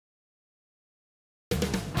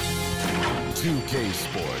2K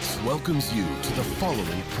Sports welcomes you to the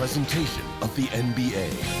following presentation of the NBA.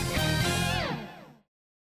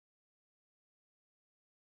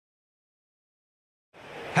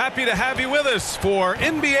 Happy to have you with us for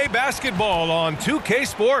NBA basketball on 2K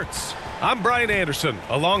Sports. I'm Brian Anderson,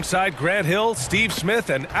 alongside Grant Hill, Steve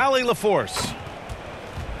Smith, and Allie LaForce.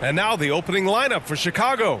 And now the opening lineup for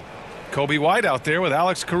Chicago. Kobe White out there with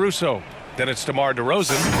Alex Caruso. Then it's DeMar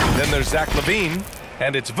DeRozan. Then there's Zach LaVine.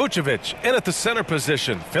 And it's Vucevic in at the center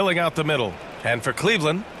position, filling out the middle. And for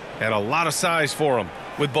Cleveland, and a lot of size for him,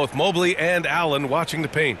 with both Mobley and Allen watching the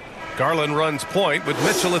paint. Garland runs point with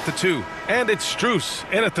Mitchell at the 2. And it's Strus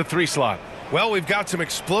in at the 3 slot. Well, we've got some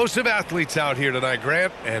explosive athletes out here tonight,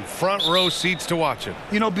 Grant, and front row seats to watch it.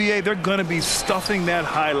 You know, B.A., they're going to be stuffing that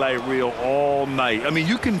highlight reel all night. I mean,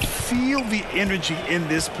 you can feel the energy in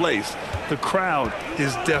this place. The crowd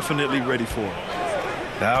is definitely ready for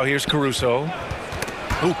it. Now here's Caruso.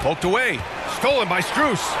 Ooh, poked away. Stolen by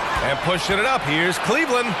Strus. And pushing it up. Here's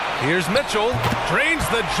Cleveland. Here's Mitchell. Drains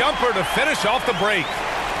the jumper to finish off the break.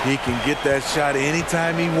 He can get that shot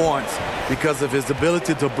anytime he wants because of his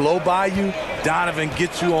ability to blow by you. Donovan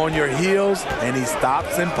gets you on your heels, and he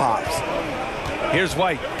stops and pops. Here's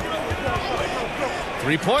White.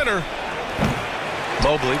 Three-pointer.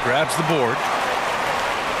 Mobley grabs the board.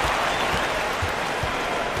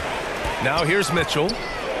 Now here's Mitchell.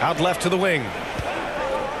 Out left to the wing.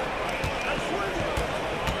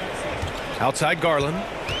 Outside Garland.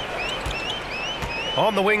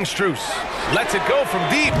 On the wing, Strus. Lets it go from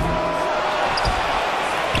deep.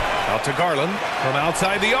 Out to Garland from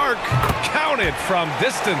outside the arc. Counted from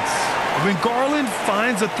distance. When Garland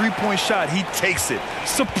finds a three-point shot, he takes it.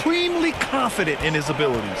 Supremely confident in his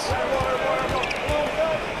abilities.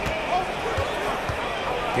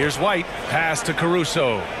 Here's White. Pass to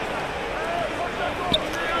Caruso.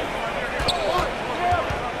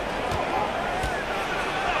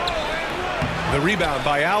 The rebound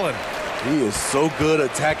by Allen. He is so good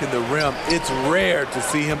attacking the rim. It's rare to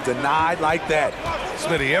see him denied like that.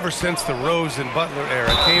 Smitty, ever since the Rose and Butler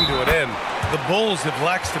era came to an end, the Bulls have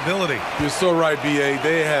lacked stability. You're so right, B.A.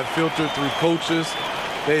 They have filtered through coaches.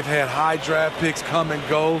 They've had high draft picks come and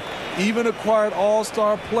go, even acquired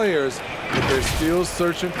all-star players, but they're still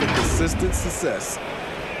searching for consistent success.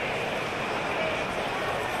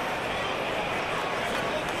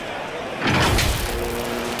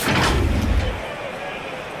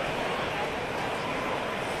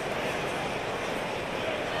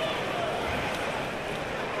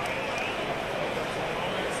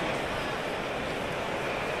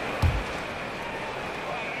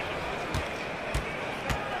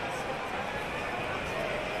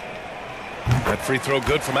 That free throw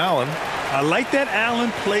good from Allen. I like that Allen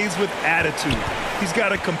plays with attitude. He's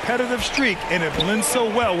got a competitive streak, and it blends so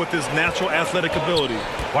well with his natural athletic ability.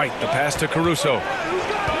 White, the pass to Caruso.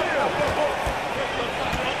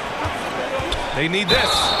 They need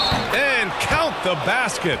this. And count the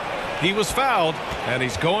basket. He was fouled, and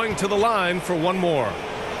he's going to the line for one more.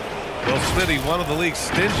 Well, Smitty, one of the league's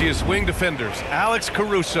stingiest wing defenders, Alex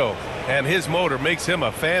Caruso. And his motor makes him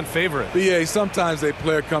a fan favorite. B.A., sometimes a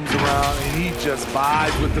player comes around and he just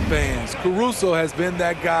vibes with the fans. Caruso has been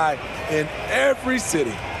that guy in every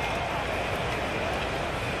city.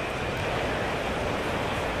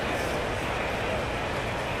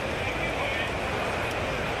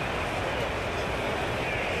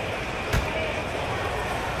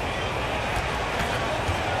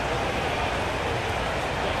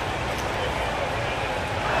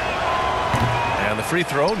 Free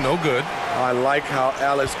throw, no good. I like how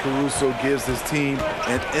Alex Caruso gives his team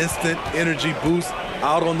an instant energy boost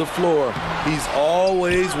out on the floor. He's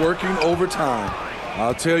always working overtime.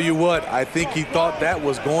 I'll tell you what, I think he thought that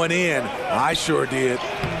was going in. I sure did.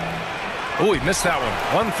 Oh, he missed that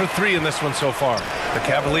one. 1 for 3 in this one so far. The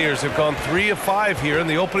Cavaliers have gone 3 of 5 here in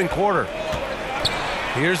the opening quarter.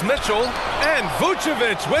 Here's Mitchell and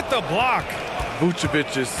Vucevic with the block.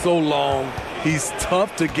 Vucevic is so long, he's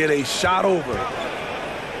tough to get a shot over.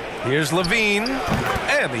 Here's LaVine,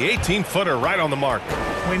 and the 18-footer right on the mark.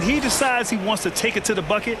 When he decides he wants to take it to the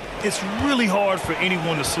bucket, it's really hard for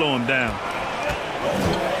anyone to slow him down.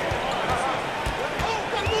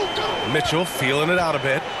 Mitchell feeling it out a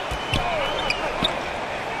bit.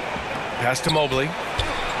 Pass to Mobley.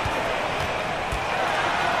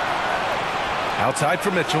 Outside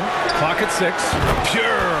for Mitchell. Clock at 6.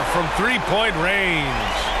 Pure from three-point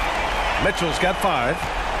range. Mitchell's got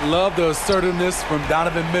 5. Love the assertiveness from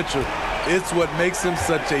Donovan Mitchell. It's what makes him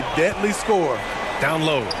such a deadly scorer. Down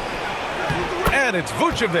low. And it's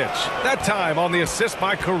Vucevic. That time on the assist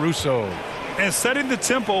by Caruso. And setting the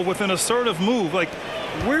tempo with an assertive move. Like,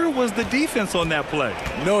 Where was the defense on that play?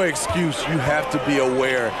 No excuse. You have to be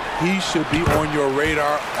aware. He should be on your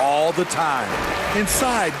radar all the time.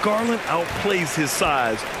 Inside, Garland outplays his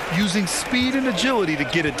size, using speed and agility to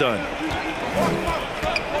get it done.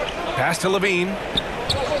 Pass to Levine.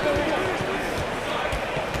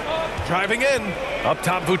 Driving in. Up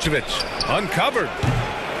top, Vucevic. Uncovered.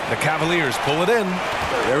 The Cavaliers pull it in.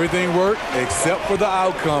 Everything worked except for the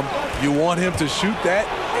outcome. You want him to shoot that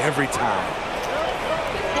every time.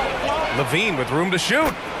 Levine with room to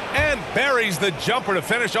shoot. And buries the jumper to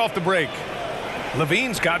finish off the break.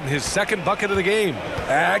 Levine's gotten his second bucket of the game.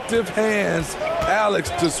 Active hands.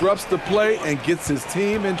 Alex disrupts the play and gets his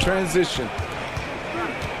team in transition.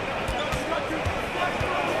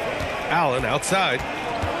 Allen outside.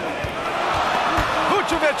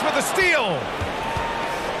 Vucevic with a steal.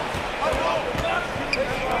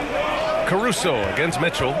 Caruso against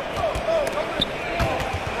Mitchell.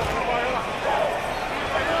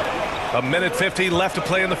 A minute 50 left to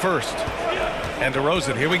play in the first. And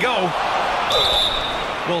DeRozan, here we go.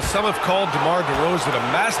 Well, some have called DeMar DeRozan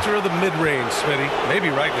a master of the mid-range, Smitty. Maybe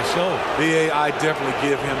rightly so. I definitely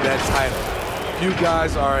give him that title. Few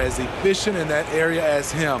guys are as efficient in that area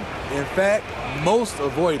as him. In fact, most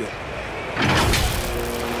avoid it.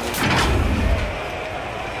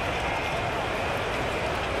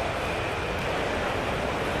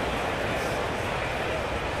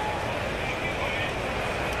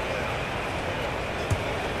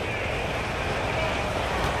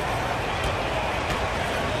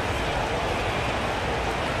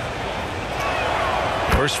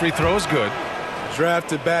 First free throw is good.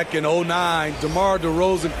 Drafted back in '09, DeMar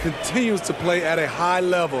DeRozan continues to play at a high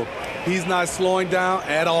level. He's not slowing down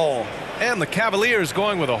at all. And the Cavaliers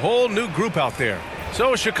going with a whole new group out there.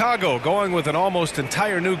 So Chicago going with an almost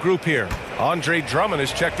entire new group here. Andre Drummond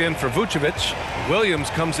is checked in for Vucevic.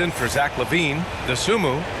 Williams comes in for Zach LaVine.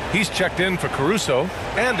 Dosunmu, he's checked in for Caruso.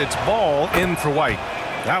 And it's Ball in for White.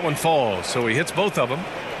 That one falls, so he hits both of them.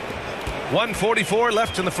 1:44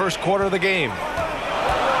 left in the first quarter of the game.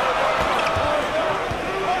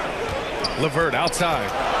 LeVert outside.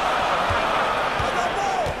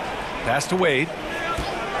 Pass to Wade.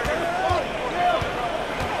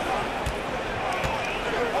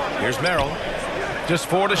 Here's Merrill. Just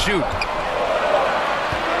 4 to shoot.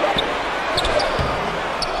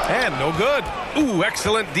 And no good. Ooh,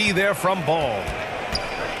 excellent D there from Ball.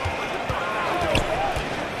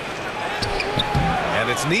 And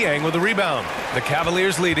it's Niang with the rebound. The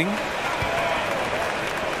Cavaliers leading.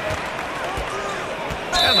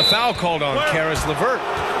 And the foul called on Caris LeVert.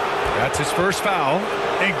 That's his first foul.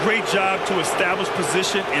 And great job to establish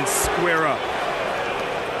position and square up.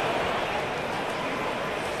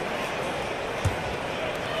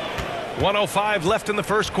 .105 left in the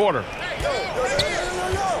first quarter.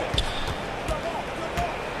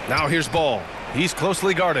 Now here's Ball. He's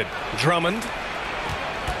closely guarded. Drummond.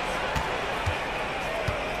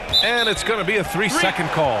 And it's going to be a 3-second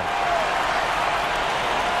call.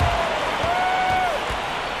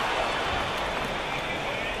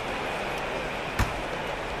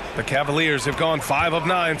 The Cavaliers have gone 5 of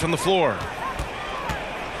 9 from the floor.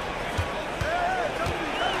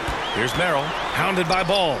 Here's Merrill, hounded by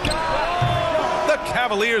Ball. The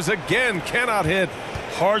Cavaliers again cannot hit.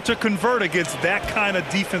 Hard to convert against that kind of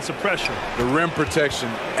defensive pressure. The rim protection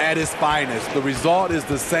at its finest. The result is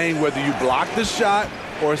the same whether you block the shot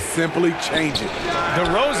or simply change it.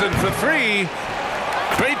 DeRozan for 3.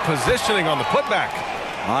 Great positioning on the putback.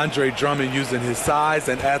 Andre Drummond using his size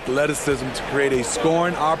and athleticism to create a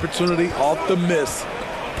scoring opportunity off the miss.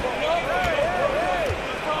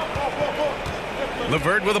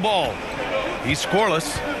 LeVert with the ball. He's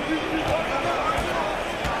scoreless.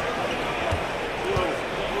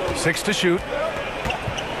 6 to shoot.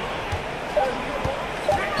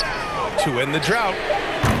 2 in the drought.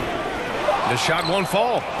 The shot won't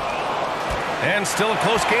fall. And still a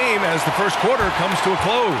close game as the first quarter comes to a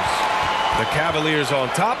close. The Cavaliers on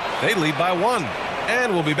top. They lead by 1.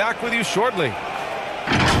 And we'll be back with you shortly.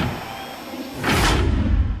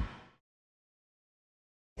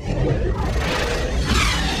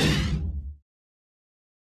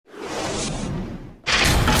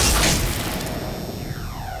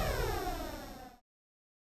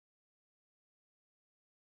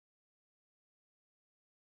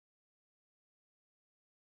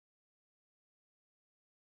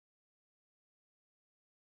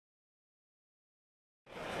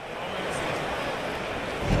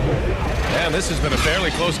 And this has been a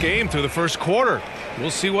fairly close game through the first quarter.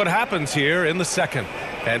 We'll see what happens here in the second.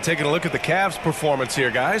 And taking a look at the Cavs' performance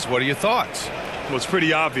here, guys, what are your thoughts? Well, it's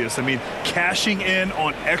pretty obvious. I mean, cashing in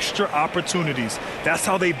on extra opportunities. That's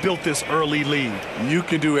how they built this early lead. You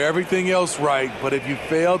can do everything else right, but if you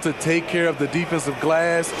fail to take care of the defensive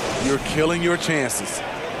glass, you're killing your chances.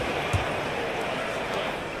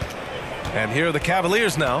 And here are the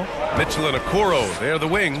Cavaliers now. Mitchell and Okoro, they're the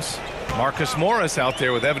wings. Marcus Morris out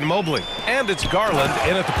there with Evan Mobley. And it's Garland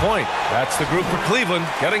in at the point. That's the group for Cleveland,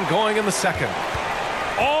 getting going in the second.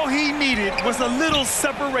 All he needed was a little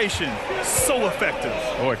separation. So effective.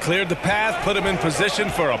 Oh, it cleared the path, put him in position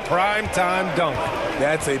for a prime-time dunk.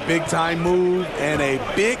 That's a big-time move and a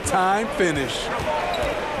big-time finish.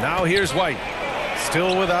 Now here's White.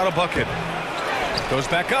 Still without a bucket. Goes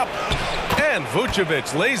back up. And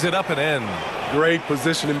Vucevic lays it up and in. Great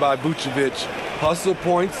positioning by Vucevic. Hustle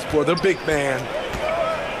points for the big man.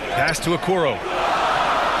 Pass to Okoro.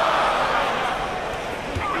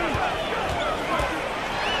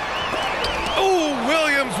 Oh,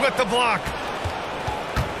 Williams with the block.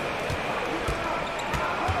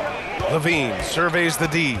 Levine surveys the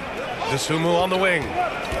D. Dosunmu on the wing.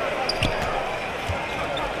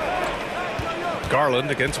 Garland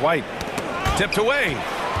against White. Tipped away.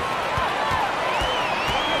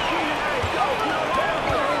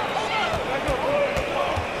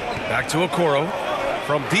 Back to Okoro.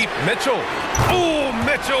 From deep, Mitchell. Oh,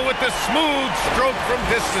 Mitchell with the smooth stroke from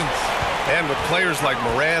distance. And with players like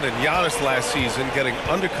Morant and Giannis last season getting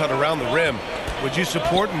undercut around the rim, would you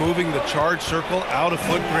support moving the charge circle out a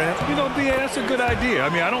foot, Grant? You know, B.A., that's a good idea. I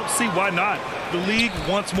mean, I don't see why not. The league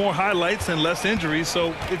wants more highlights and less injuries,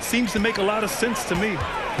 so it seems to make a lot of sense to me.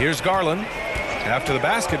 Here's Garland. After the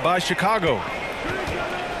basket by Chicago.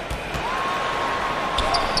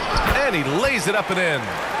 And he lays it up and in.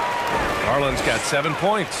 Garland's got 7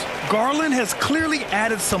 points. Garland has clearly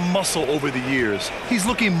added some muscle over the years. He's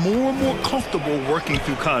looking more and more comfortable working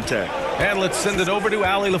through contact. And let's send it over to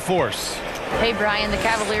Allie LaForce. Hey, Brian, the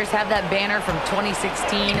Cavaliers have that banner from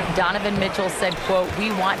 2016. Donovan Mitchell said, quote,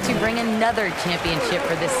 "We want to bring another championship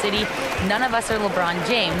for this city. None of us are LeBron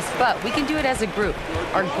James, but we can do it as a group.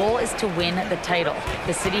 Our goal is to win the title.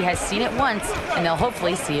 The city has seen it once, and they'll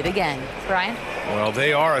hopefully see it again." Brian? Well,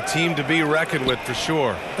 they are a team to be reckoned with for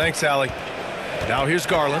sure. Thanks, Allie. Now here's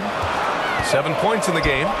Garland. 7 points in the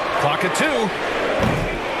game. Clock at 2.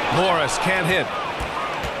 Morris can't hit.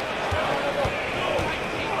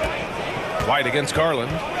 White against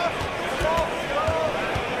Garland.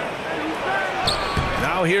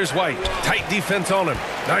 Now here's White. Tight defense on him.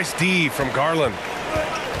 Nice D from Garland.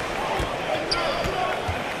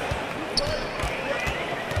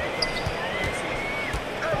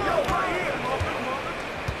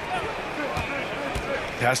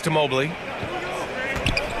 Pass to Mobley.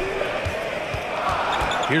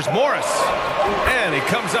 Here's Morris. And he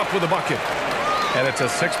comes up with a bucket. And it's a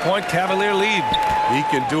 6-point Cavalier lead. He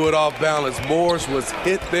can do it off balance. Morris was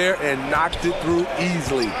hit there and knocked it through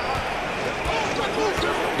easily.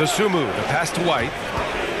 Dosunmu, the pass to White.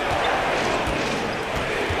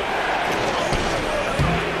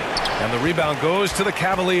 And the rebound goes to the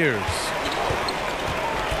Cavaliers.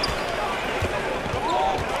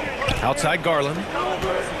 Outside Garland.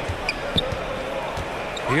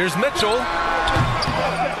 Here's Mitchell.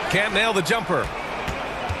 Can't nail the jumper.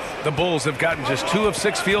 The Bulls have gotten just 2 of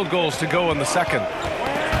 6 field goals to go in the second.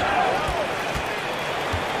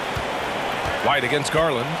 White against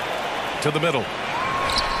Garland. To the middle.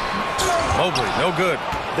 Mobley, no good.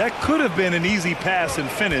 That could have been an easy pass and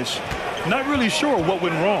finish. Not really sure what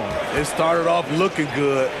went wrong. It started off looking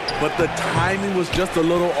good, but the timing was just a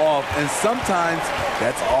little off, and sometimes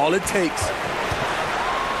that's all it takes.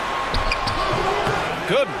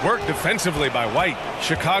 Good work defensively by White.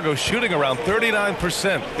 Chicago shooting around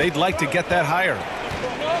 39%. They'd like to get that higher.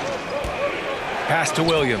 Pass to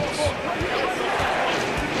Williams.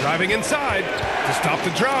 Driving inside to stop the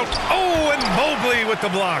drought. Oh, and Mobley with the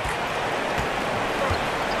block.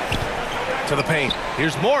 To the paint.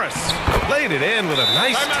 Here's Morris. Laid it in with a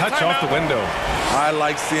nice touch off the window. I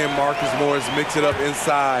like seeing Marcus Morris mix it up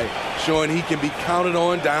inside, showing he can be counted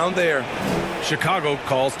on down there. Chicago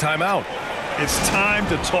calls timeout. It's time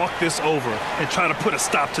to talk this over and try to put a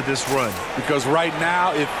stop to this run. Because right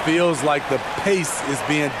now it feels like the pace is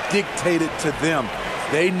being dictated to them.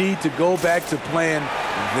 They need to go back to playing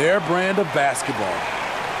their brand of basketball.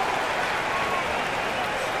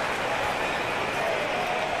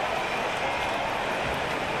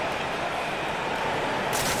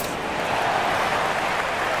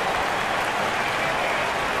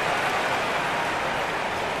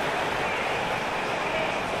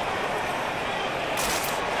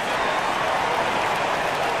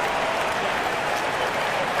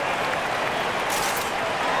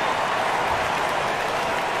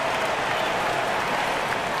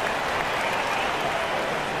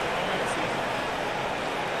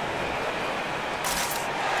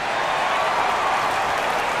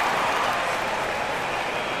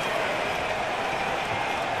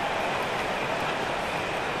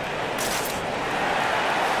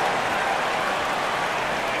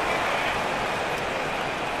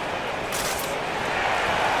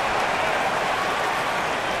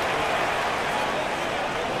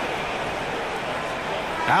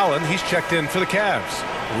 Allen, he's checked in for the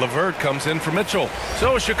Cavs. LeVert comes in for Mitchell.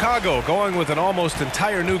 So Chicago going with an almost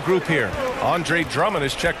entire new group here. Andre Drummond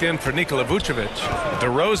is checked in for Nikola Vucevic.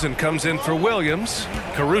 DeRozan comes in for Williams.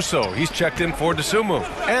 Caruso, he's checked in for DeSumo.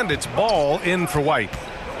 And it's Ball in for White.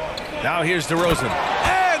 Now here's DeRozan.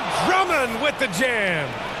 And Drummond with the jam.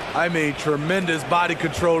 I mean, tremendous body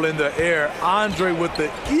control in the air. Andre with the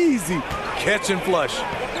easy catch and flush.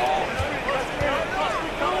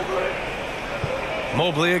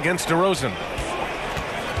 Mobley against DeRozan.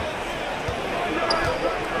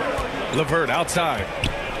 LeVert outside.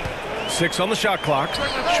 6 on the shot clock.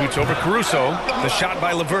 Shoots over Caruso. The shot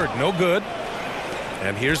by LeVert, no good.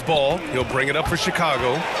 And here's Ball. He'll bring it up for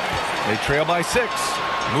Chicago. They trail by 6.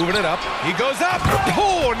 Moving it up. He goes up.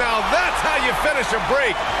 Oh, now that's how you finish a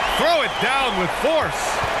break. Throw it down with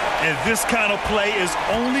force. And this kind of play is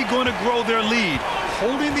only going to grow their lead.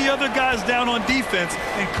 Holding the other guys down on defense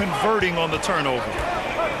and converting on the turnover.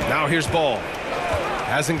 Now here's Ball.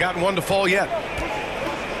 Hasn't gotten one to fall yet.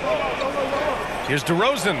 Here's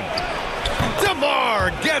DeRozan. DeMar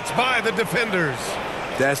gets by the defenders.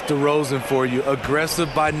 That's DeRozan for you. Aggressive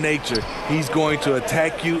by nature. He's going to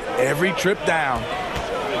attack you every trip down.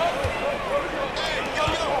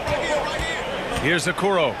 Here's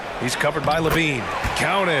Okoro. He's covered by Levine.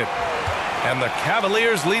 Count it. And the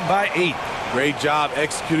Cavaliers lead by 8. Great job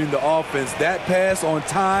executing the offense. That pass on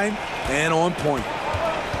time and on point.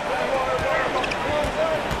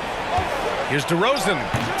 Here's DeRozan.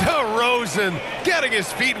 DeRozan getting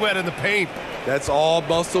his feet wet in the paint. That's all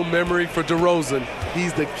muscle memory for DeRozan.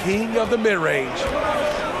 He's the king of the mid-range.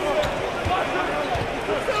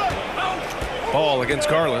 Ball against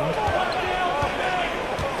Garland.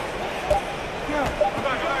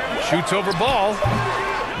 Shoots over Ball.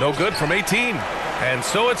 No good from 18. And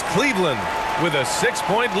so it's Cleveland with a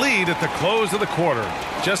 6-point lead at the close of the quarter.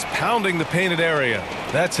 Just pounding the painted area.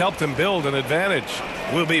 That's helped them build an advantage.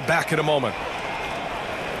 We'll be back in a moment.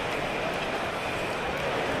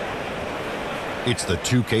 It's the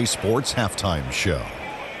 2K Sports Halftime Show.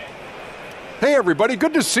 Hey, everybody.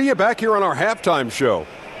 Good to see you back here on our halftime show.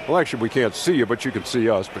 Well, actually, we can't see you, but you can see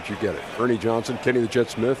us, but you get it. Ernie Johnson, Kenny the Jet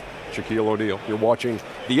Smith, Shaquille O'Neal. You're watching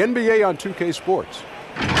the NBA on 2K Sports.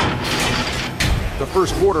 The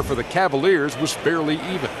first quarter for the Cavaliers was fairly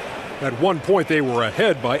even. At one point, they were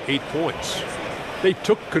ahead by 8 points. They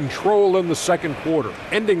took control in the second quarter,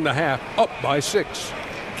 ending the half up by 6.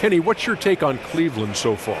 Kenny, what's your take on Cleveland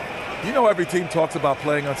so far? You know, every team talks about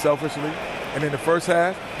playing unselfishly, and in the first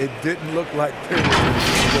half, it didn't look like they were doing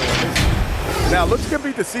this. Now, looks can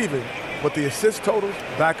be deceiving, but the assist totals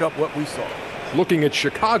back up what we saw. Looking at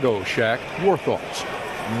Chicago, Shaq, your thoughts?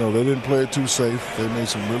 You know, they didn't play it too safe. They made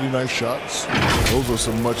some really nice shots. Those are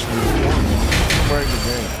some much needed points playing the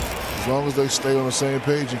game. As long as they stay on the same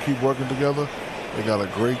page and keep working together, they got a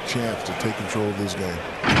great chance to take control of this game.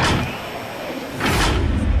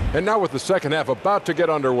 And now with the second half about to get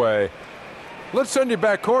underway, let's send you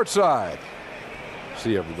back courtside.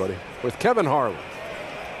 See everybody with Kevin Harlan.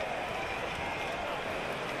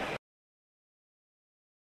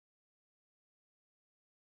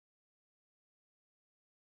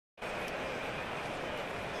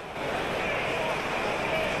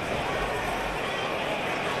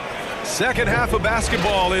 Second half of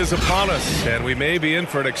basketball is upon us, and we may be in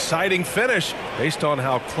for an exciting finish based on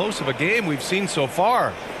how close of a game we've seen so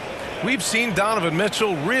far. We've seen Donovan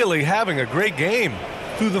Mitchell really having a great game.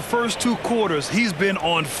 Through the first 2 quarters, he's been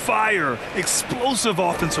on fire. Explosive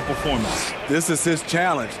offensive performance. This is his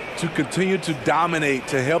challenge, to continue to dominate,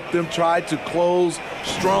 to help them try to close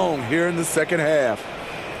strong here in the second half.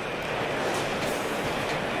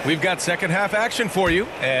 We've got second half action for you,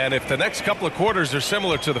 and if the next couple of quarters are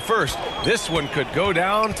similar to the first, this one could go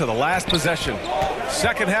down to the last possession.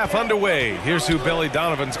 Second half underway. Here's who Billy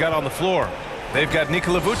Donovan's got on the floor. They've got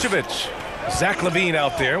Nikola Vucevic, Zach LaVine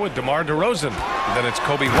out there with DeMar DeRozan. Then it's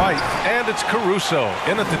Kobe White, and it's Caruso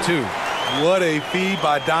in at the 2. What a feed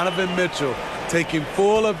by Donovan Mitchell, taking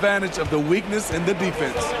full advantage of the weakness in the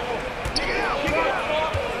defense.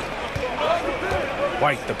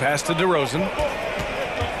 White, the pass to DeRozan.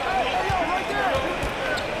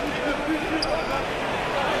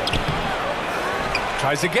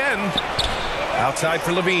 Tries again. Outside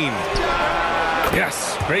for LaVine.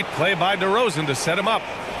 Yes, great play by DeRozan to set him up.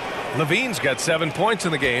 LaVine's got 7 points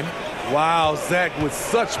in the game. Wow, Zach with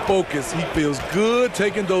such focus. He feels good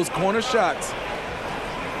taking those corner shots.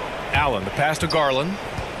 Allen, the pass to Garland.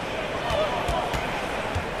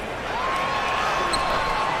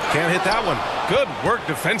 Can't hit that one. Good work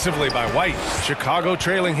defensively by White. Chicago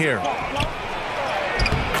trailing here.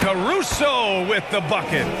 Caruso with the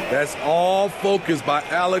bucket. That's all focused by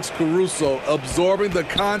Alex Caruso, absorbing the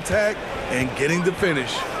contact and getting the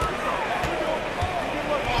finish.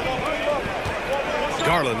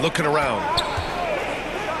 Garland looking around.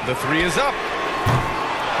 The three is up.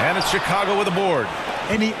 And it's Chicago with a board.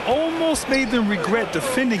 And he almost made them regret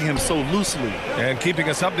defending him so loosely. And keeping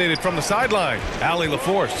us updated from the sideline, Allie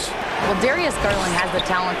LaForce. Well, Darius Garland has the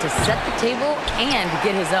talent to set the table and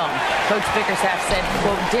get his own. Coach Bickerstaff said,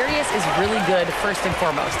 quote, Darius is really good first and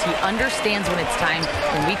foremost. He understands when it's time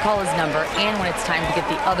when we call his number and when it's time to get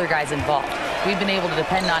the other guys involved. We've been able to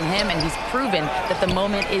depend on him, and he's proven that the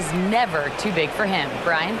moment is never too big for him.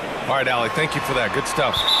 Brian? All right, Allie, thank you for that. Good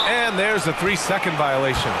stuff. And there's a 3-second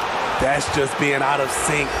violation. That's just being out of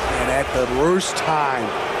sync, and at the worst time,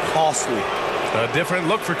 costly. A different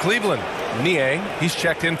look for Cleveland. Niang, he's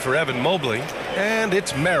checked in for Evan Mobley. And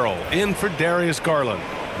it's Merrill in for Darius Garland.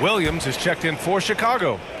 Williams is checked in for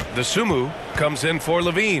Chicago. The Sumu comes in for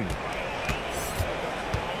Levine.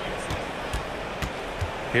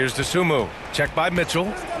 Here's the Sumu, checked by Mitchell.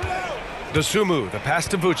 The Sumu, the pass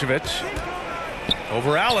to Vucevic.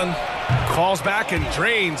 Over Allen, calls back and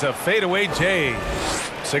drains a fadeaway J.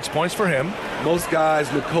 6 points for him. Most guys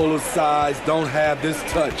Nicola's size don't have this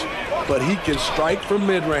touch, but he can strike from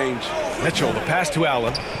mid-range. Mitchell, the pass to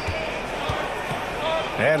Allen.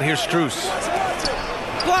 And here's Strus.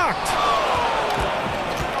 Blocked.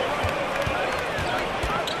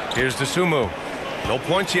 Here's the Sumu. No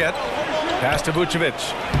points yet. Pass to Vucevic.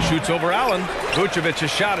 Shoots over Allen.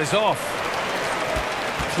 Vucevic's shot is off.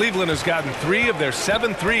 Cleveland has gotten 3 of their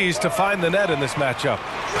 7 threes to find the net in this matchup.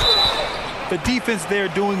 The defense there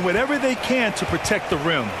doing whatever they can to protect the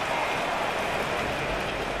rim.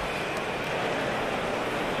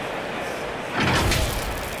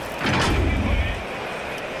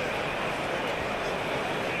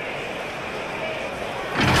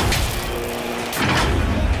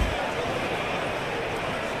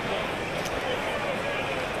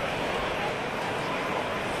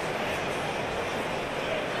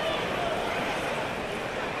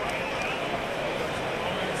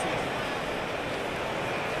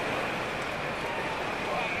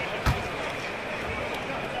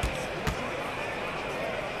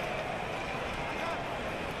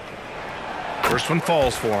 First one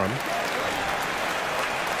falls for him.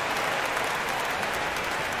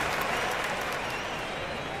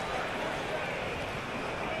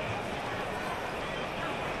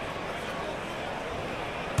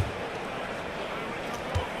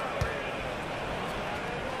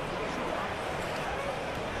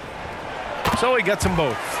 So he gets them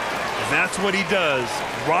both. That's what he does.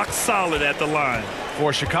 Rock solid at the line.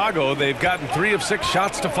 For Chicago, they've gotten 3 of 6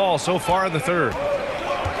 shots to fall so far in the third.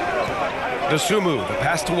 The Sumu, the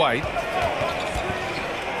pass to White.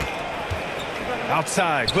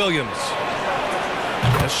 Outside, Williams.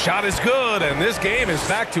 The shot is good, and this game is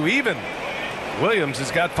back to even. Williams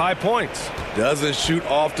has got 5 points. Doesn't shoot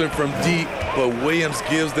often from deep, but Williams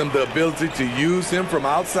gives them the ability to use him from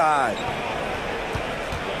outside.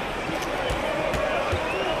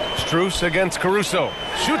 Strus against Caruso.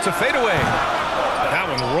 Shoots a fadeaway. That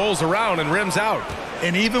one rolls around and rims out.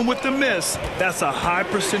 And even with the miss, that's a high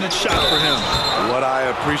percentage shot for him. What I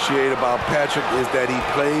appreciate about Patrick is that he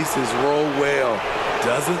plays his role well.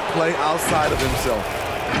 Doesn't play outside of himself.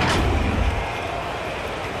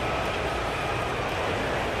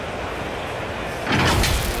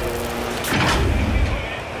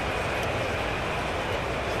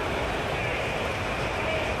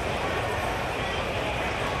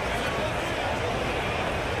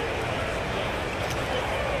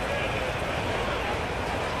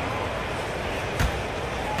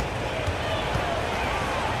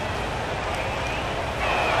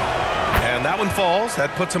 That one falls. That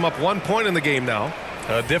puts him up 1 point in the game now.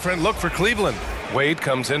 A different look for Cleveland. Wade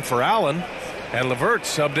comes in for Allen, and LeVert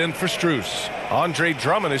subbed in for Strus. Andre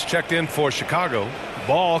Drummond is checked in for Chicago.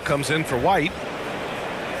 Ball comes in for White.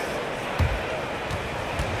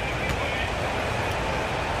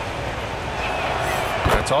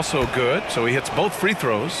 That's also good, so he hits both free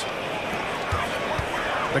throws.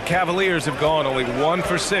 The Cavaliers have gone only 1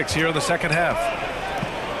 for 6 here in the second half.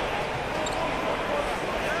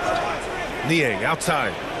 Niang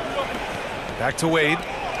outside. Back to Wade.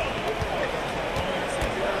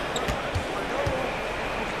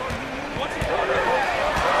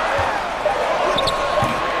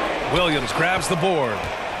 Williams grabs the board.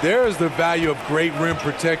 There is the value of great rim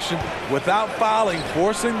protection without fouling,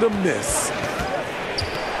 forcing the miss.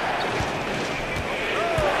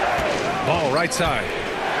 Ball right side.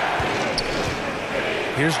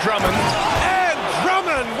 Here's Drummond. And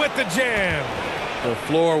Drummond with the jam. The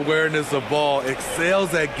floor awareness of ball,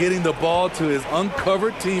 excels at getting the ball to his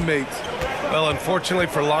uncovered teammates. Well, unfortunately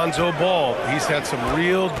for Lonzo Ball, he's had some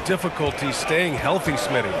real difficulty staying healthy,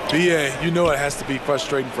 Smitty. BA, you know it has to be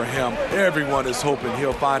frustrating for him. Everyone is hoping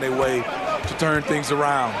he'll find a way to turn things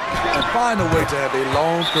around and find a way to have a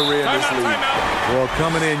long career in this league. Well,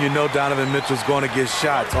 coming in, you know Donovan Mitchell's going to get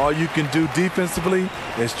shots. All you can do defensively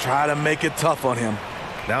is try to make it tough on him.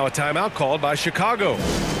 Now a timeout called by Chicago.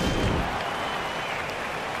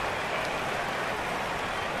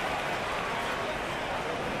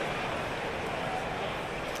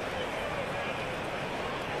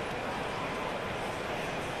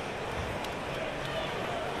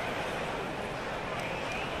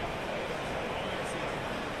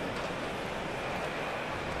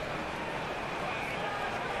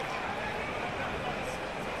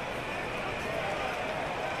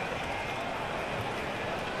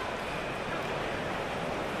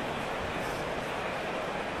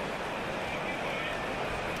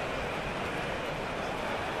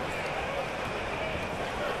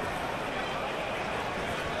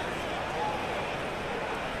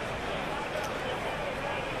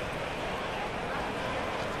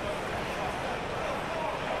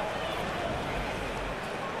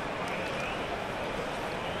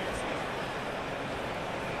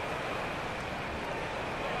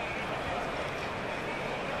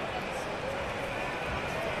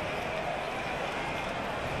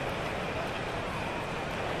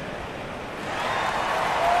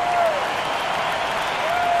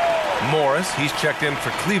 Morris, he's checked in for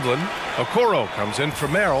Cleveland. Okoro comes in for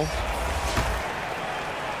Merrill.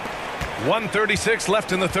 1:36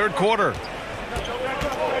 left in the third quarter.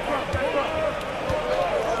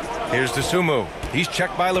 Here's DeSumo. He's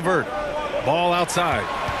checked by LeVert. Ball outside.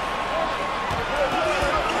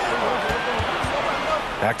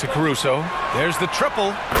 Back to Caruso. There's the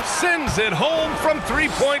triple. Sends it home from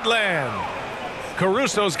three-point land.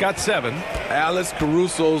 Caruso's got 7. Alex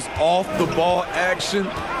Caruso's off-the-ball action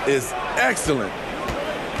is excellent.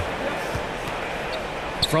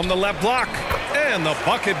 From the left block. And the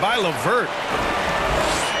bucket by LeVert.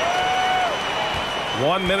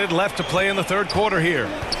 1 minute left to play in the third quarter here.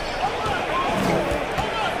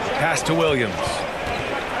 Pass to Williams.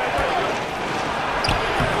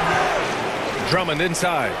 Drummond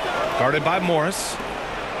inside. Guarded by Morris.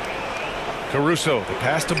 Caruso, the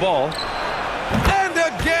pass to Ball. And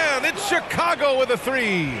again, it's Chicago with a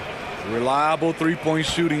 3. Reliable three-point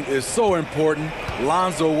shooting is so important.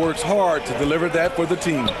 Lonzo works hard to deliver that for the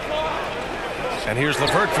team. And here's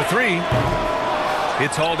LeVert for 3.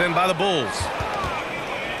 It's hauled in by the Bulls.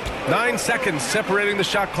 9 seconds separating the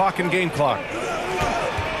shot clock and game clock.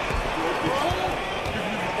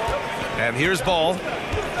 And here's Ball.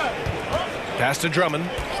 Pass to Drummond.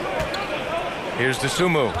 Here's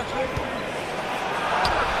DeSumo.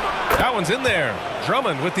 That one's in there.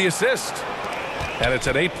 Drummond with the assist. And it's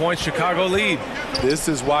an 8-point Chicago lead. This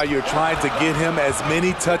is why you're trying to get him as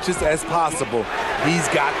many touches as possible. He's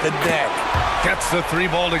got the neck. Gets the 3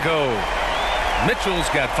 ball to go. Mitchell's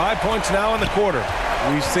got 5 points now in the quarter.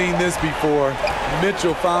 We've seen this before.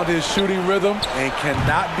 Mitchell found his shooting rhythm and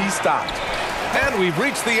cannot be stopped. And we've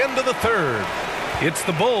reached the end of the third. It's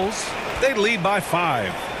the Bulls. They lead by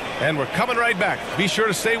 5. And we're coming right back. Be sure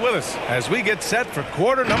to stay with us as we get set for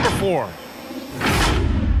quarter number 4.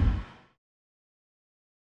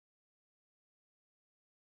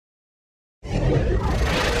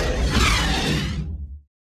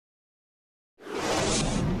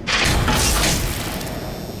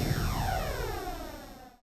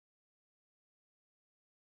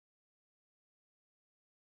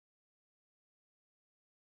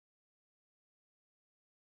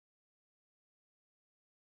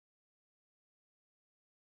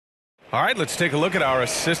 All right, let's take a look at our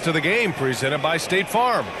assist of the game presented by State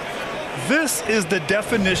Farm. This is the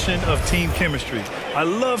definition of team chemistry. I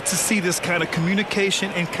love to see this kind of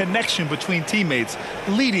communication and connection between teammates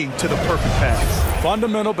leading to the perfect pass.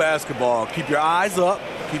 Fundamental basketball. Keep your eyes up.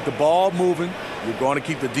 Keep the ball moving. You're going to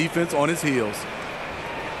keep the defense on its heels.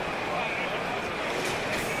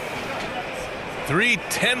 3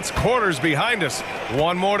 tense quarters behind us.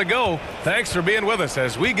 1 more to go. Thanks for being with us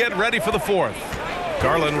as we get ready for the 4th.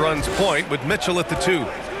 Garland runs point with Mitchell at the 2.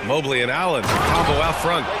 Mobley and Allen combo out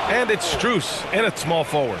front. And it's Strus in at small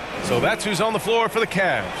forward. So that's who's on the floor for the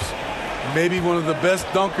Cavs. Maybe one of the best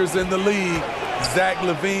dunkers in the league. Zach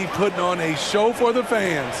LaVine putting on a show for the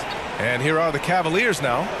fans. And here are the Cavaliers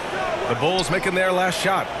now. The Bulls making their last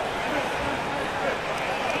shot.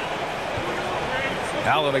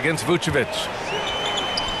 Allen against Vucevic.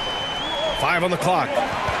 5 on the clock.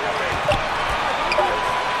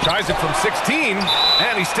 Tries it from 16,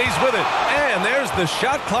 and he stays with it. And there's the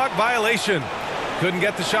shot clock violation. Couldn't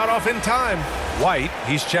get the shot off in time. White,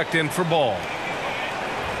 he's checked in for ball.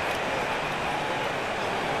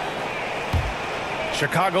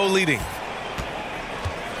 Chicago leading.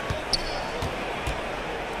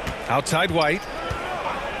 Outside White.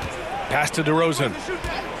 Pass to DeRozan.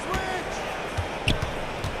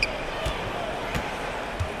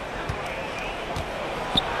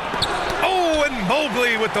 Oh, and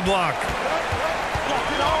Mobley with the block.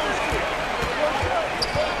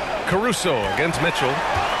 Caruso against Mitchell.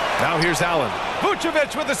 Now here's Allen.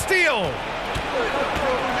 Vucevic with a steal.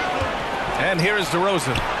 And here is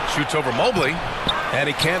DeRozan. Shoots over Mobley. And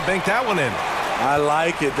he can't bank that one in. I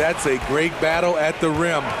like it. That's a great battle at the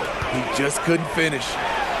rim. He just couldn't finish.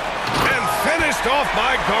 And finished off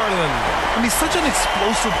by Garland. I mean, such an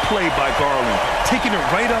explosive play by Garland, taking it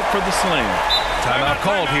right up for the slam. Timeout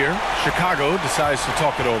called here. Chicago decides to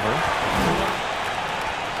talk it over.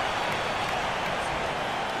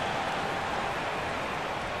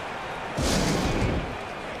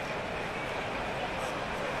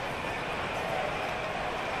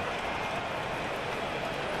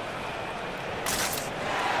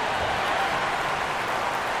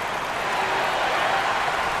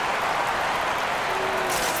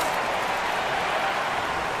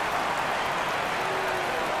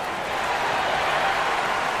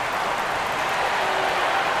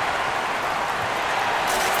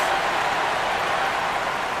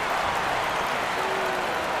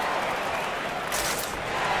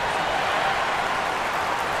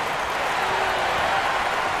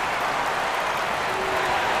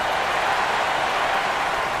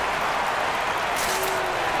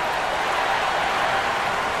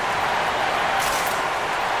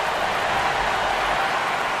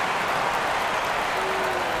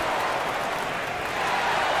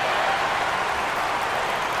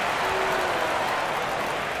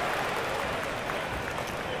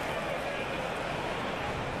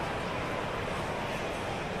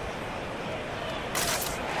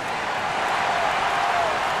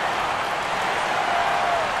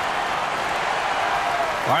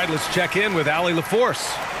 All right, let's check in with Allie LaForce.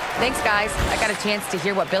 Thanks, guys. I got a chance to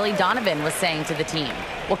hear what Billy Donovan was saying to the team.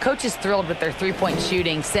 Well, coach is thrilled with their three-point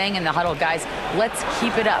shooting, saying in the huddle, guys, let's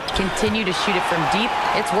keep it up. Continue to shoot it from deep.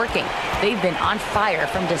 It's working. They've been on fire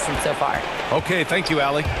from distance so far. Okay, thank you,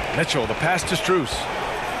 Allie. Mitchell, the pass to Strus.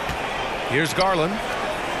 Here's Garland.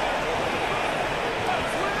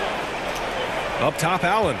 Up top,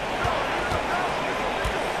 Allen.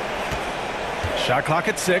 Shot clock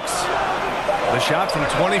at 6. The shot from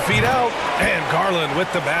 20 feet out. And Garland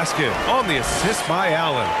with the basket on the assist by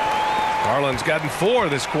Allen. Garland's gotten 4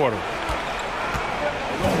 this quarter.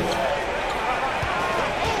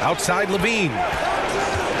 Outside Levine.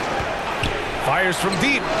 Fires from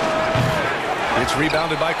deep. It's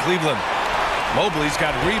rebounded by Cleveland. Mobley's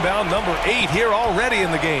got rebound number 8 here already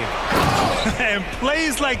in the game. And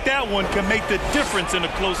plays like that one can make the difference in a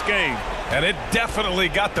close game. And it definitely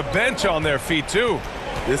got the bench on their feet, too.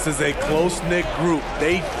 This is a close-knit group.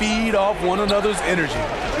 They feed off one another's energy.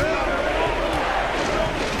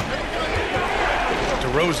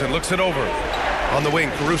 DeRozan looks it over. On the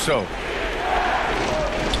wing, Caruso.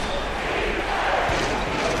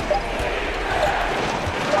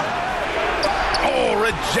 Oh,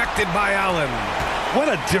 rejected by Allen. What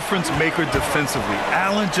a difference maker defensively.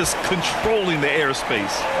 Allen just controlling the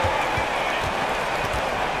airspace.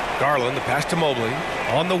 Garland, the pass to Mobley.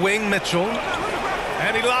 On the wing, Mitchell.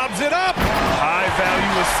 And he lobs it up.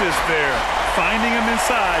 High-value assist there. Finding him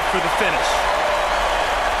inside for the finish.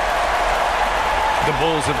 The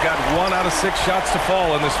Bulls have got 1 out of 6 shots to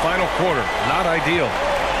fall in this final quarter. Not ideal.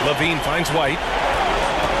 Levine finds White.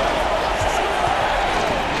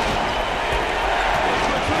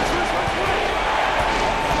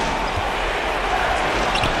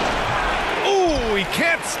 Ooh, he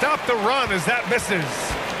can't stop the run as that misses.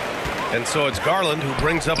 And so it's Garland who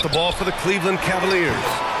brings up the ball for the Cleveland Cavaliers.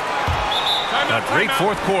 A great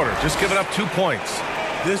fourth quarter, just giving up 2 points.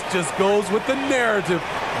 This just goes with the narrative.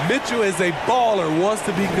 Mitchell is a baller, wants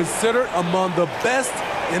to be considered among the best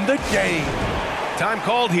in the game. Time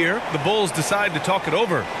called here. The Bulls decide to talk it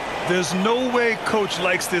over. There's no way coach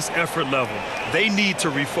likes this effort level. They need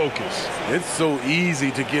to refocus. It's so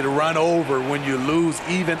easy to get run over when you lose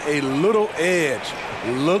even a little edge.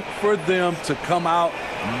 Look for them to come out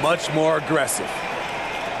much more aggressive.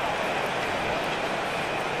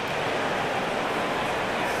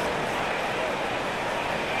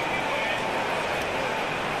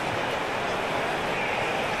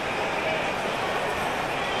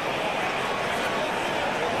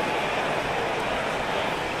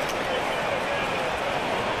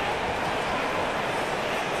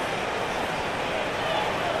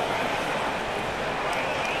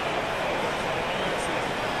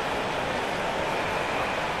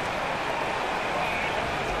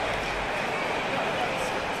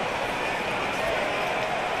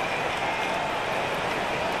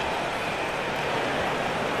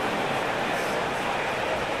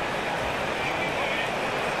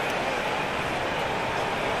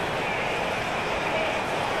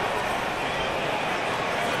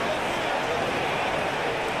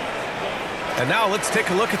 And now let's take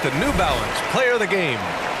a look at the New Balance player of the game,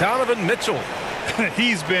 Donovan Mitchell.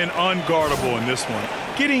 He's been unguardable in this one,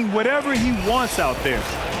 getting whatever he wants out there.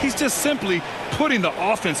 He's just simply putting the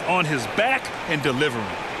offense on his back and delivering.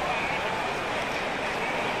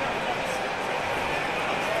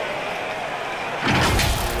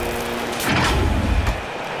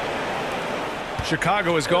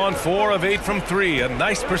 Chicago has gone 4 of 8 from 3, a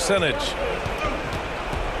nice percentage.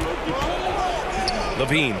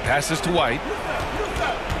 Levine passes to White.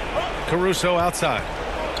 Caruso outside.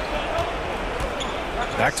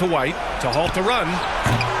 Back to White to halt the run.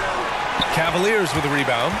 Cavaliers with the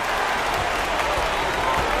rebound.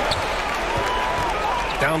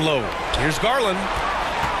 Down low. Here's Garland.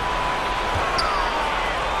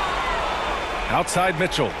 Outside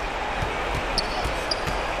Mitchell.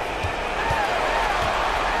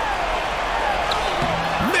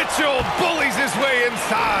 Mitchell bullies his way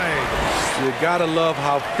inside. You gotta love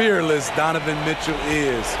how fearless Donovan Mitchell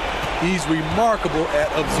is. He's remarkable at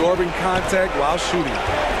absorbing contact while shooting.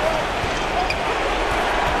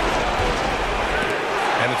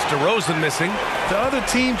 And it's DeRozan missing. The other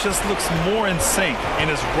team just looks more in sync and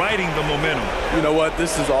is riding the momentum. You know what?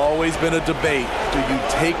 This has always been a debate. Do you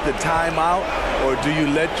take the timeout or do you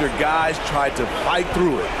let your guys try to fight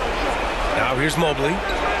through it? Now here's Mobley.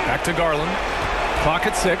 Back to Garland. Clock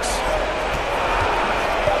at 6.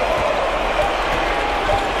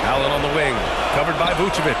 Allen on the wing. Covered by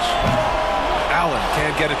Vucevic. Allen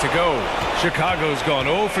can't get it to go. Chicago's gone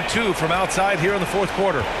 0 for 2 from outside here in the fourth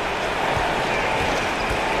quarter.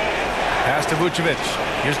 Pass to Vucevic.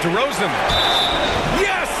 Here's DeRozan.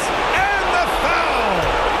 Yes! And the foul!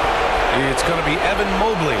 It's going to be Evan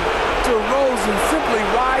Mobley. DeRozan simply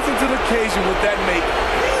rising to the occasion with that make.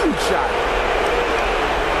 Huge shot.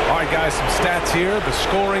 All right, guys, some stats here. The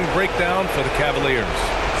scoring breakdown for the Cavaliers.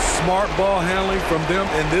 Smart ball handling from them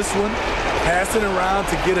in this one. Passing around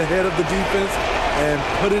to get ahead of the defense and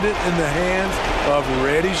putting it in the hands of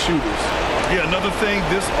ready shooters. Yeah, another thing,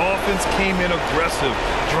 this offense came in aggressive,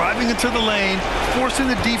 driving into the lane, forcing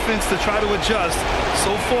the defense to try to adjust.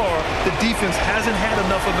 So far, the defense hasn't had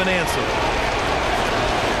enough of an answer.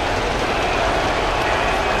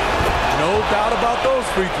 No doubt about those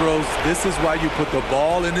free throws. This is why you put the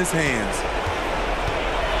ball in his hands.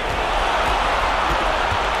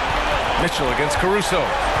 Mitchell against Caruso.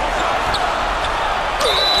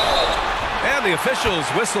 And the officials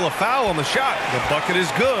whistle a foul on the shot. The bucket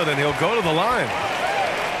is good, and he'll go to the line.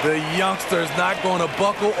 The youngster's not going to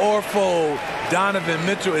buckle or fold. Donovan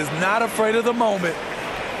Mitchell is not afraid of the moment.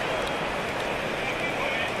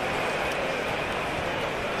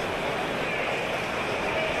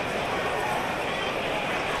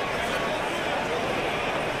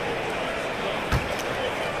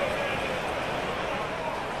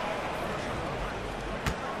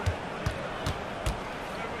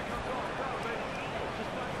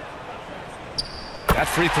 That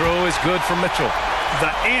free throw is good for Mitchell. The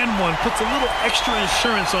and one puts a little extra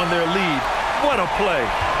insurance on their lead. What a play.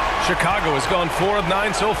 Chicago has gone 4 of 9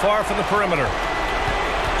 so far from the perimeter.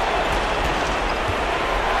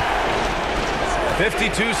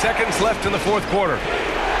 52 seconds left in the fourth quarter.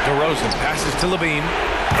 DeRozan passes to Levine.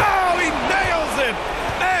 Oh, he nails it!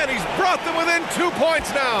 And he's brought them within 2 points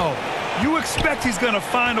now. You expect he's going to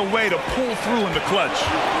find a way to pull through in the clutch.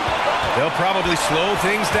 They'll probably slow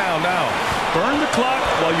things down now. Burn the clock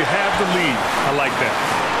while you have the lead. I like that.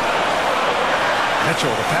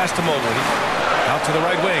 Mitchell, the pass to Mobley. Out to the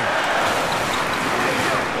right wing.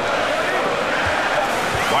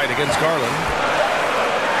 White against Garland.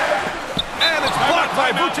 And it's blocked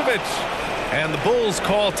by Vucevic. And the Bulls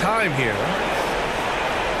call time here.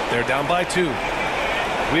 They're down by 2.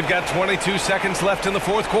 We've got 22 seconds left in the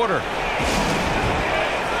fourth quarter.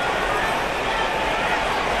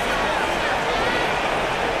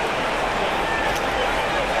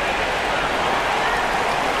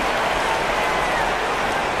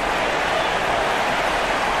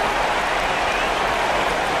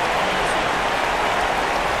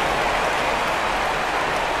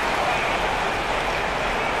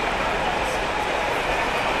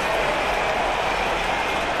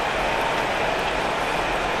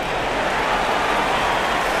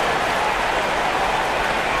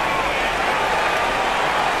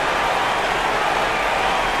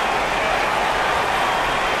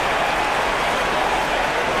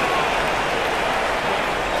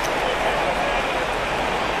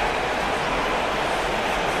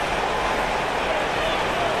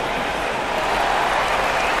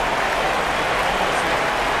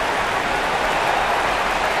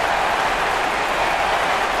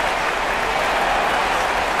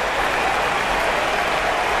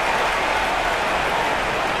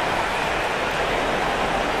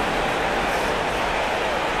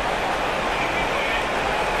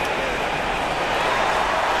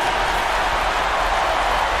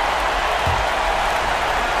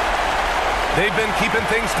 They've been keeping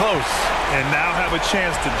things close. And now have a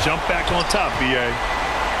chance to jump back on top, B.A.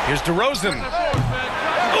 Here's DeRozan.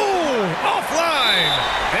 Ooh, offline.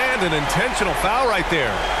 And an intentional foul right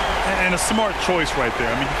there. And a smart choice right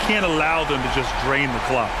there. I mean, you can't allow them to just drain the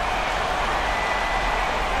clock.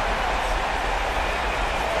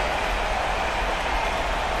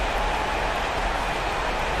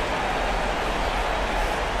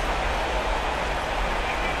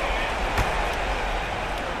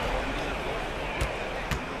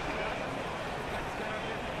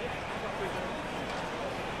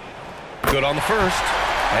 Good on the first,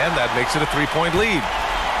 and that makes it a 3-point lead.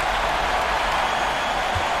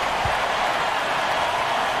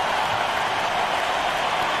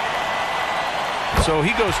 So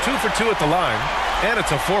he goes 2 for 2 at the line, and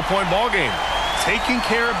it's a 4-point ball game. Taking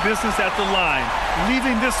care of business at the line,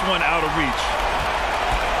 leaving this one out of reach.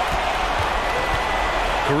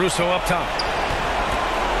 Caruso up top.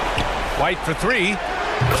 White for 3.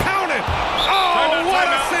 Count it! What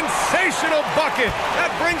a sensational bucket.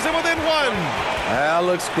 That brings him within 1.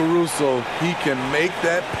 Alex Caruso, he can make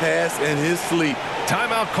that pass in his sleep.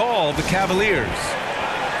 Timeout called the Cavaliers.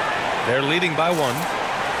 They're leading by 1.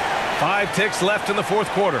 5 ticks left in the fourth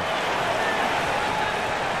quarter.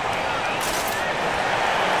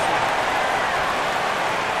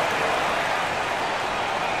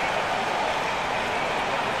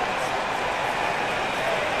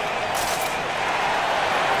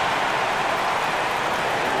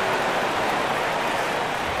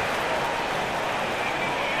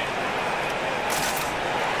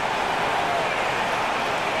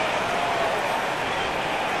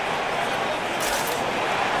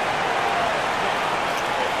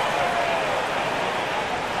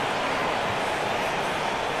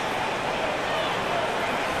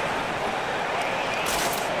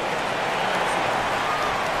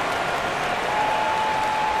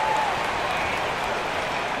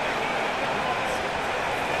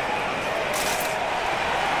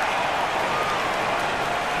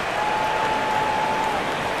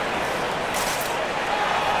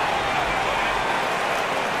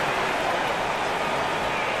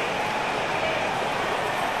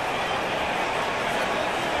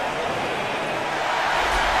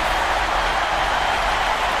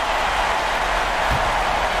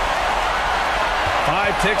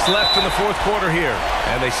 Ticks left in the fourth quarter here,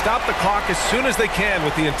 and they stop the clock as soon as they can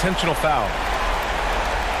with the intentional foul.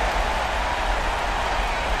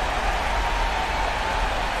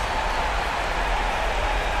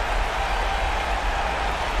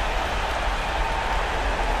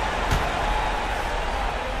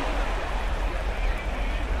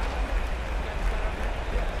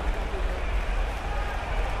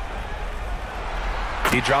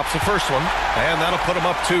 He drops the first one, and that'll put him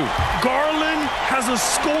up 2. Garland has a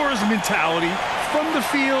scorer's mentality from the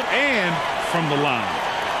field and from the line.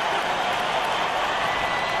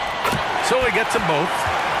 So he gets them both,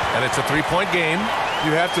 and it's a 3-point game.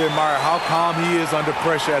 You have to admire how calm he is under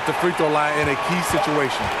pressure at the free throw line in a key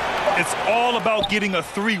situation. It's all about getting a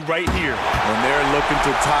 3 right here. When they're looking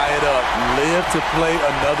to tie it up, live to play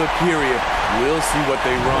another period. We'll see what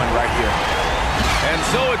they run right here. And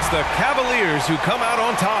so it's the Cavaliers who come out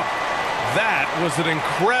on top. That was an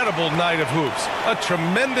incredible night of hoops. A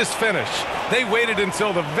tremendous finish. They waited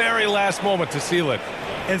until the very last moment to seal it.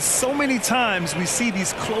 And so many times we see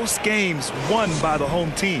these close games won by the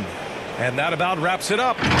home team. And that about wraps it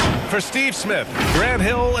up. For Steve Smith, Grant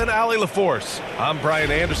Hill, and Allie LaForce, I'm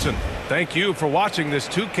Brian Anderson. Thank you for watching this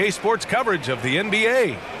 2K Sports coverage of the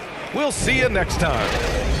NBA. We'll see you next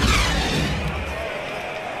time.